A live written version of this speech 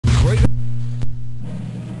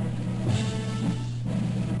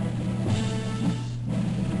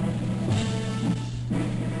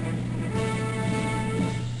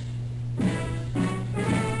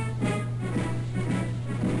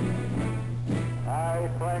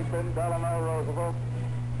Franklin Delano Roosevelt,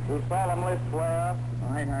 do solemnly swear.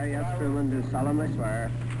 I, Harry S. Truman, do solemnly swear.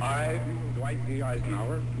 I, Dwight D.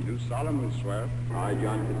 Eisenhower, do solemnly swear. I,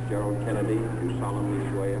 John Fitzgerald Kennedy, do solemnly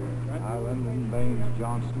swear. I, Lyndon B.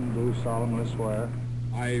 Johnson, do solemnly swear.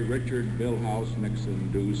 I, Richard Nixon,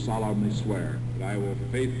 do solemnly swear that I will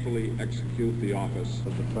faithfully execute the office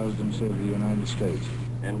of the Presidency of the United States.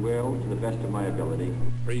 And will, to the best of my ability,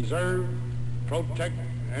 preserve, protect,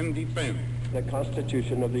 and defend the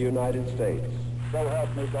Constitution of the United States. So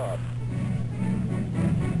help me God.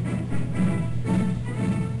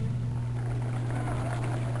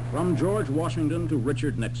 From George Washington to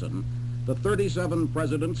Richard Nixon, the 37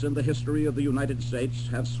 presidents in the history of the United States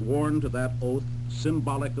have sworn to that oath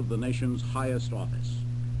symbolic of the nation's highest office.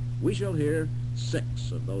 We shall hear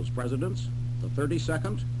 6 of those presidents, the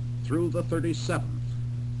 32nd through the 37th.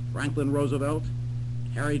 Franklin Roosevelt,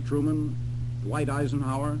 Harry Truman, Dwight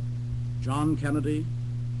Eisenhower, John Kennedy,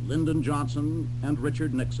 Lyndon Johnson, and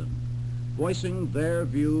Richard Nixon, voicing their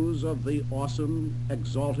views of the awesome,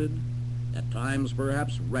 exalted, at times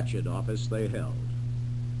perhaps wretched office they held.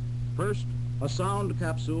 First, a sound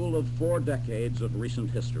capsule of 4 decades of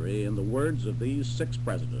recent history in the words of these 6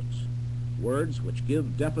 presidents, words which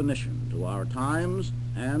give definition to our times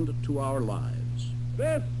and to our lives.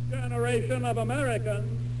 This generation of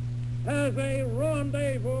Americans has a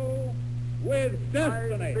rendezvous with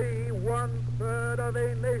destiny. I see 1/3 of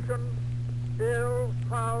a nation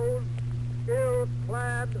ill-housed,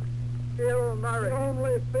 ill-clad, ill-nourished. The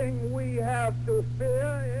only thing we have to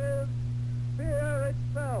fear is fear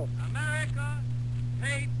itself. America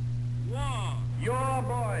hates war. Your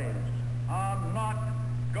boys are not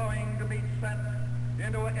going to be sent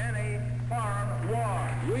into any foreign war.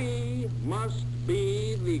 We must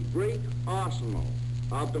be the great arsenal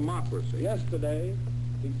of democracy. Yesterday,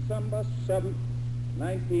 December 7th,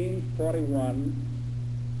 1941,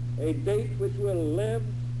 a date which will live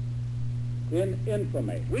in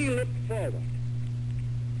infamy. We look forward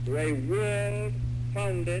to a world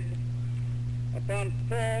founded upon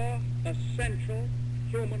 4 essential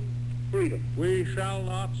human freedoms. We shall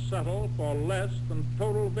not settle for less than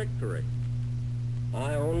total victory.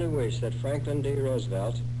 I only wish that Franklin D.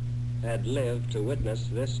 Roosevelt had lived to witness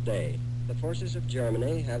this day. The forces of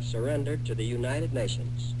Germany have surrendered to the United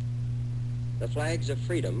Nations. The flags of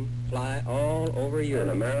freedom fly all over Europe.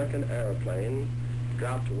 An American airplane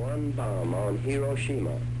dropped 1 bomb on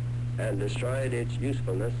Hiroshima and destroyed its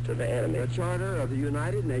usefulness to the enemy. The Charter of the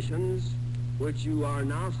United Nations, which you are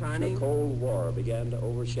now signing. The Cold War began to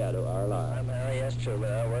overshadow our lives. I'm Harry S. Truman.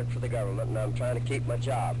 I work for the government, and I'm trying to keep my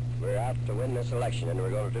job. We're out to win this election, and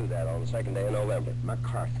we're going to do that on the 2nd day of November.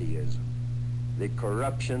 McCarthyism, the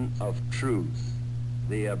corruption of truth,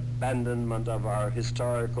 the abandonment of our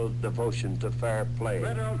historical devotion to fair play.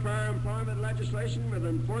 Federal fair employment legislation with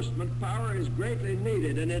enforcement power is greatly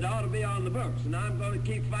needed, and it ought to be on the books, and I'm going to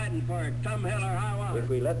keep fighting for it, come hell or high water. If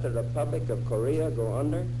we let the Republic of Korea go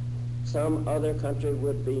under, some other country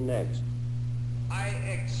would be next. I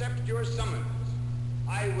accept your summons.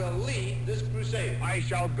 I will lead this crusade. I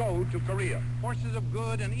shall go to Korea. Forces of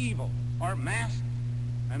good and evil are masked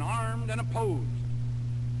and armed and opposed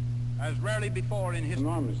as rarely before in history. An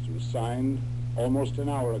armistice was signed almost an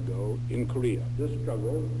hour ago in Korea. This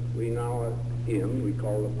struggle we now are in, we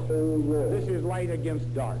call the Cold War. This is light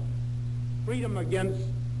against dark, freedom against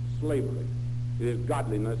slavery. It is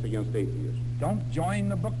godliness against atheism. Don't join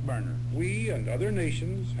the book burner. We and other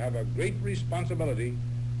nations have a great responsibility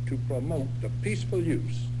to promote the peaceful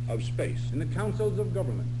use of space. In the councils of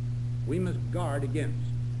government, we must guard against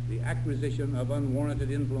the acquisition of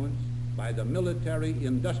unwarranted influence by the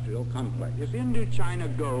military-industrial complex. If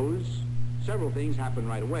Indochina goes, several things happen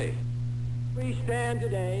right away. We stand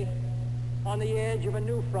today on the edge of a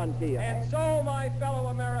new frontier. And so, my fellow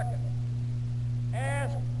Americans,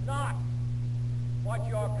 ask not what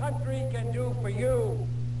your country can do for you.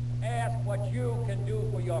 Ask what you can do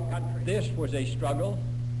for your country. This was a struggle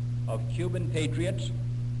of Cuban patriots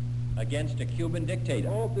against a Cuban dictator.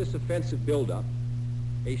 All of this offensive buildup,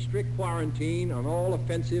 a strict quarantine on all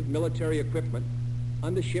offensive military equipment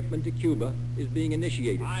under shipment to Cuba is being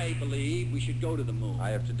initiated. I believe we should go to the moon.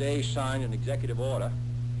 I have today signed an executive order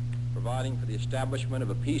providing for the establishment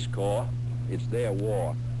of a Peace Corps. It's their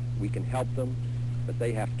war. We can help them, but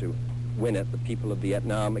they have to win it, the people of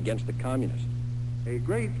Vietnam against the communists. A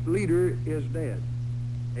great leader is dead.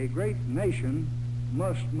 A great nation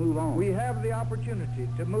must move on. We have the opportunity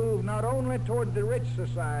to move not only toward the rich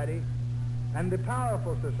society and the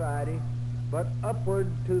powerful society, but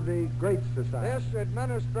upward to the great society. This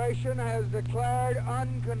administration has declared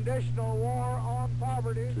unconditional war on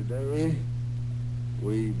poverty. Today,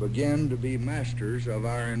 We begin to be masters of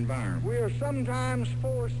our environment. We are sometimes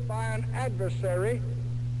forced by an adversary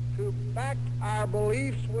to back our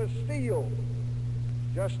beliefs with steel,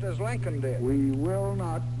 just as Lincoln did. We will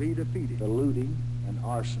not be defeated. The looting and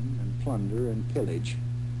arson and plunder and pillage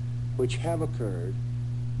which have occurred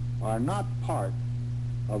are not part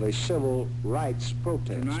of a civil rights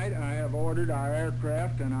protest. Tonight I have ordered our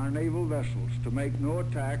aircraft and our naval vessels to make no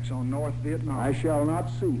attacks on North Vietnam. I shall not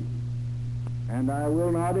see, and I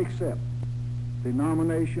will not accept the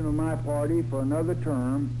nomination of my party for another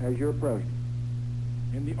term as your president.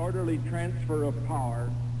 In the orderly transfer of power,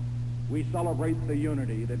 we celebrate the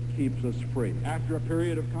unity that keeps us free. After a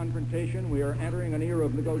period of confrontation, we are entering an era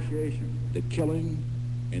of negotiation. The killing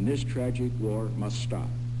in this tragic war must stop.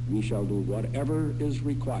 We shall do whatever is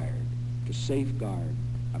required to safeguard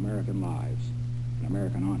American lives and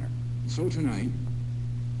American honor. So tonight,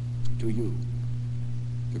 to you,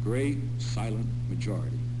 the great silent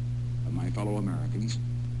majority of my fellow Americans,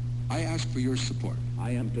 I ask for your support.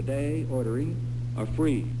 I am today ordering a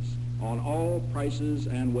freeze on all prices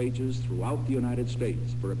and wages throughout the United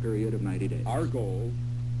States for a period of 90 days. Our goal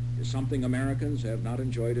is something Americans have not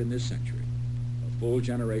enjoyed in this century, a full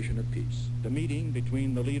generation of peace. The meeting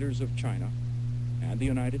between the leaders of China and the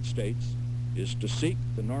United States is to seek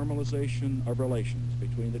the normalization of relations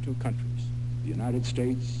between the two countries. The United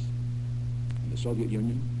States and the Soviet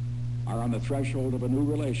Union are on the threshold of a new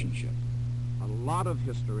relationship. A lot of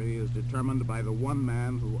history is determined by the one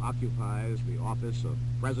man who occupies the office of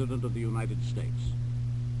President of the United States.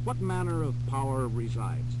 What manner of power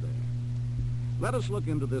resides there? Let us look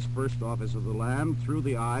into this first office of the land through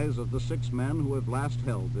the eyes of the 6 men who have last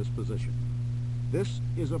held this position. This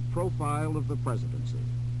is a profile of the presidency,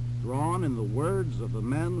 drawn in the words of the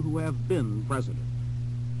men who have been president.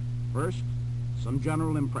 First, some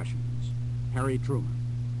general impressions. Harry Truman.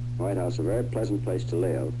 White House is a very pleasant place to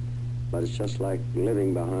live, but it's just like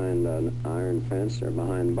living behind an iron fence or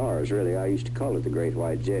behind bars, really. I used to call it the Great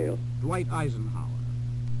White Jail. Dwight Eisenhower.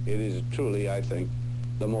 It is truly, I think,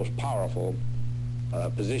 the most powerful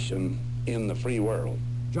position in the free world.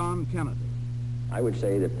 John Kennedy. I would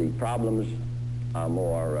say that the problems are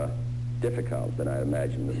more difficult than I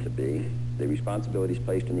imagined them to be. The responsibilities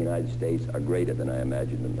placed in the United States are greater than I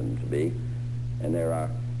imagined them to be, and there are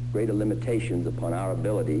greater limitations upon our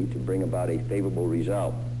ability to bring about a favorable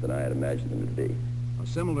result than I had imagined them to be. A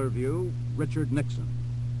similar view, Richard Nixon.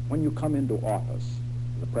 When you come into office,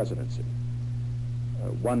 the presidency,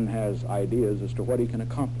 one has ideas as to what he can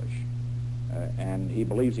accomplish. And he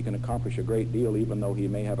believes he can accomplish a great deal even though he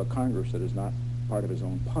may have a Congress that is not part of his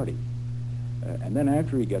own party. And then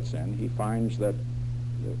after he gets in, he finds that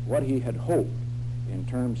what he had hoped in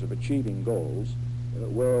terms of achieving goals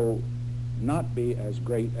will not be as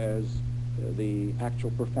great as the actual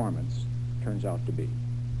performance turns out to be.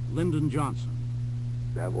 Lyndon Johnson.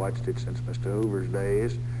 I've watched it since Mr. Hoover's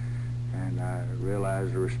days, and I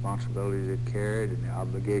realized the responsibilities it carried and the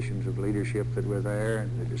obligations of leadership that were there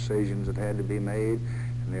and the decisions that had to be made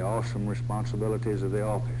and the awesome responsibilities of the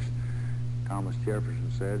office. Thomas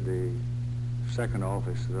Jefferson said the second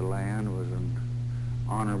office of the land was an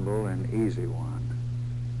honorable and easy one.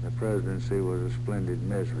 The presidency was a splendid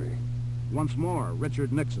misery. Once more,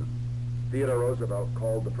 Richard Nixon. Theodore Roosevelt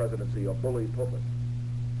called the presidency a bully pulpit.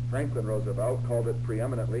 Franklin Roosevelt called it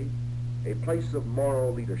preeminently a place of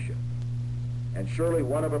moral leadership. And surely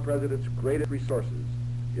one of a president's greatest resources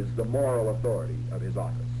is the moral authority of his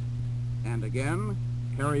office. And again,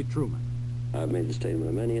 Harry Truman. I've made the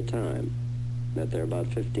statement many a time that there are about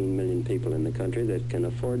 15 million people in the country that can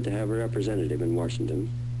afford to have a representative in Washington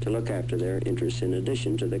to look after their interests in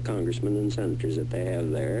addition to the congressmen and senators that they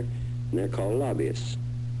have there, and they're called lobbyists.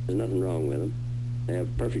 There's nothing wrong with them. They have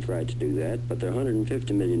a perfect right to do that, but there are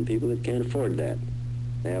 150 million people that can't afford that.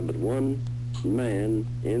 They have but one man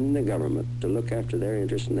in the government to look after their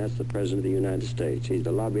interests, and that's the President of the United States. He's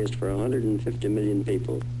the lobbyist for 150 million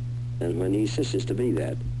people, and when he ceases to be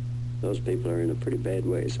that, those people are in a pretty bad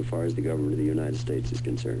way so far as the government of the United States is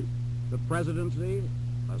concerned. The presidency,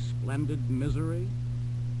 a splendid misery.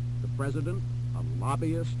 The president, a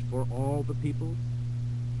lobbyist for all the people.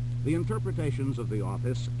 The interpretations of the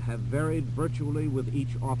office have varied virtually with each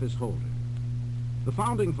office holder. The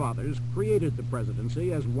Founding Fathers created the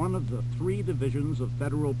presidency as one of the 3 divisions of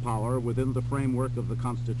federal power within the framework of the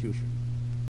Constitution.